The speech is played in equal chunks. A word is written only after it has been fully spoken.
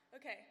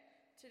Okay,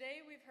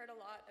 today we've heard a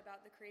lot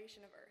about the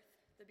creation of Earth,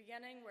 the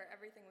beginning where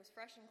everything was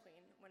fresh and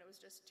clean, when it was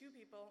just two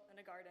people in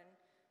a garden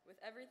with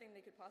everything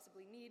they could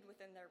possibly need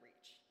within their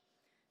reach.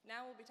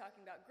 Now we'll be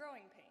talking about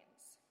growing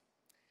pains.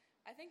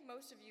 I think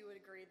most of you would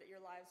agree that your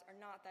lives are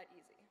not that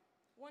easy.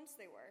 Once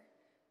they were.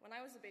 When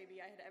I was a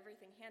baby, I had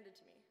everything handed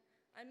to me.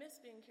 I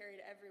miss being carried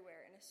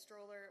everywhere in a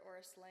stroller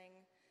or a sling.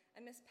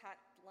 I miss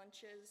packed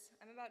lunches.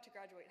 I'm about to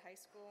graduate high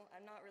school.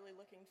 I'm not really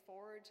looking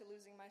forward to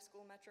losing my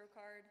school Metro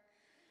card.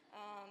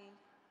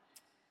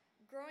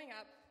 Growing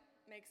up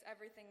makes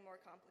everything more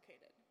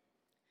complicated.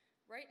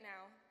 Right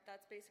now,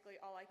 that's basically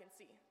all I can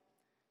see.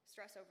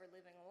 Stress over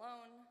living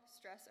alone,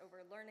 stress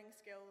over learning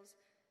skills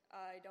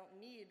I don't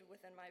need with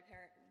my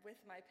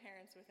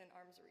parents within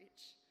arm's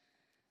reach.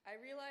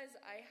 I realize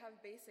I have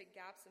basic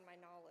gaps in my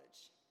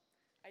knowledge.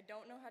 I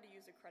don't know how to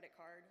use a credit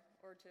card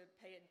or to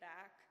pay it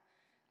back.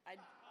 I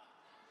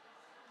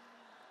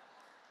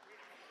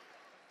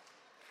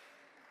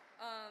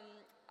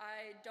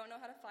don't know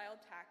how to file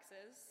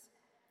taxes,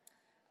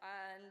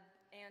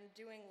 and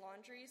doing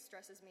laundry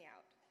stresses me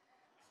out.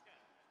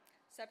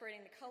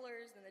 Separating the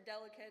colors and the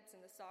delicates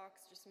and the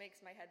socks just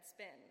makes my head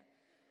spin.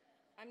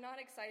 I'm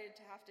not excited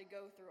to have to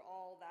go through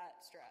all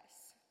that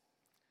stress.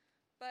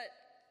 But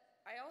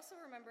I also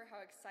remember how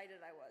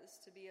excited I was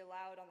to be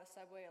allowed on the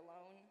subway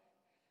alone.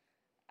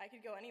 I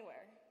could go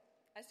anywhere.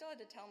 I still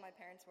had to tell my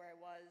parents where I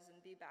was and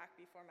be back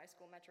before my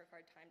school Metro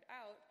card timed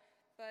out,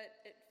 but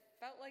it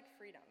felt like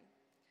freedom.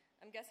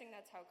 I'm guessing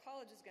that's how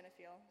college is going to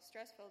feel,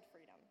 stress-filled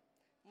freedom,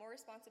 more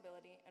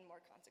responsibility and more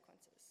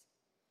consequences.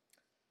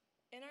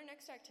 In our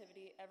next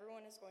activity,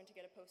 everyone is going to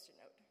get a Post-it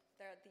note.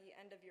 They're at the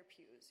end of your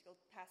pews. You'll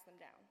pass them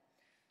down.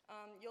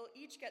 You'll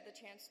each get the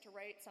chance to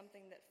write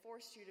something that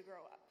forced you to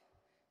grow up.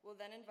 We'll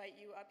then invite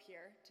you up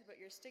here to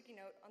put your sticky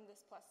note on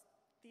these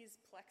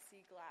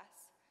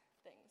plexiglass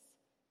things.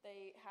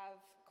 They have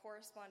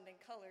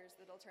corresponding colors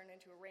that'll turn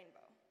into a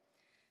rainbow.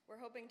 We're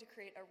hoping to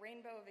create a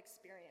rainbow of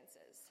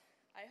experiences.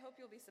 I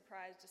hope you'll be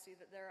surprised to see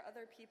that there are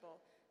other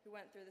people who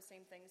went through the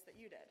same things that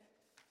you did.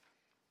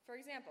 For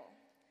example,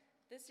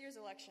 this year's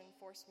election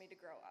forced me to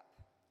grow up.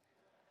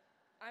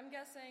 I'm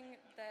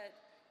guessing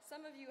that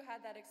some of you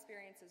had that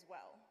experience as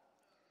well.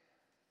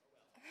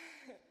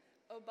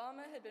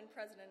 Obama had been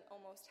president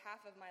almost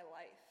half of my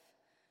life.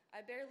 I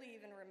barely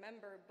even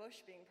remember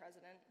Bush being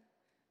president.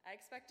 I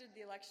expected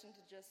the election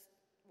to just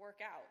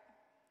work out.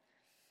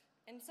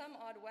 In some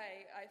odd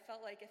way, I felt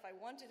like if I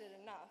wanted it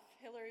enough,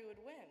 Hillary would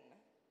win.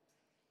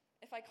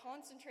 If I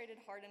concentrated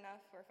hard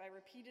enough, or if I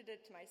repeated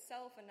it to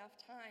myself enough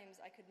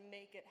times, I could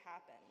make it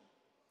happen.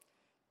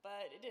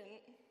 But it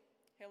didn't.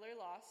 Hillary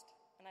lost,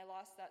 and I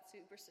lost that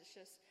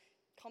superstitious,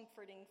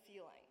 comforting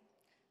feeling.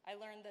 I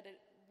learned that it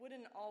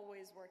wouldn't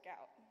always work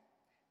out.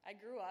 I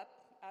grew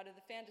up out of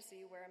the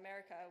fantasy where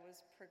America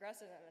was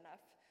progressive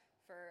enough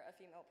for a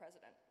female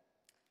president.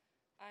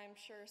 I'm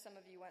sure some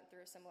of you went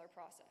through a similar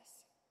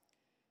process.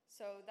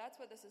 So that's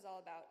what this is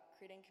all about,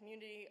 creating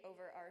community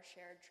over our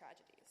shared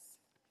tragedies.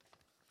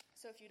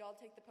 So if you'd all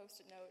take the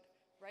Post-it note,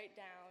 write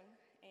down,